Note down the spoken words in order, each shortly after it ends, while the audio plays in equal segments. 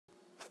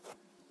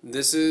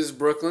This is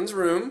Brooklyn's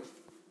room.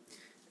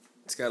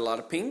 It's got a lot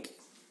of pink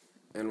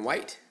and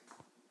white.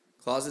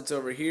 Closet's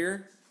over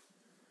here.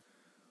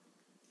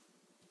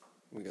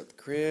 We got the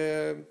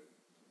crib.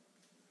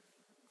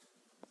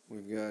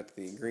 We've got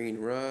the green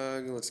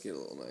rug. Let's get a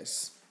little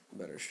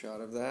better shot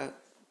of that.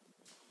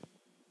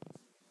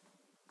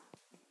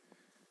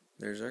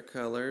 There's our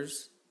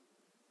colors.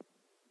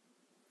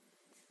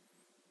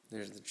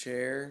 There's the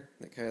chair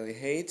that Kylie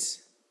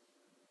hates.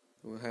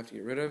 We'll have to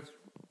get rid of.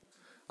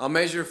 I'll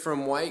measure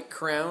from white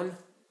crown,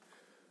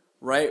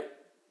 right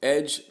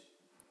edge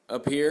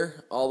up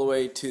here, all the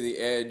way to the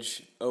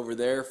edge over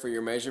there for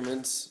your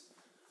measurements.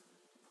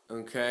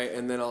 Okay,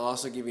 and then I'll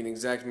also give you an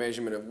exact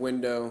measurement of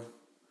window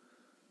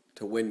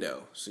to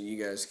window, so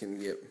you guys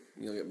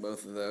you'll get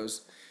both of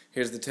those.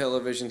 Here's the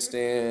television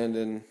stand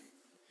and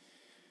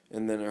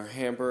then our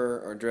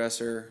hamper, our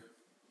dresser.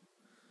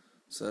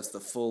 So that's the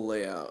full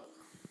layout.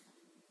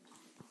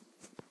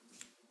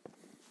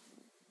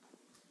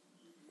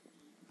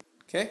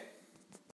 Okay.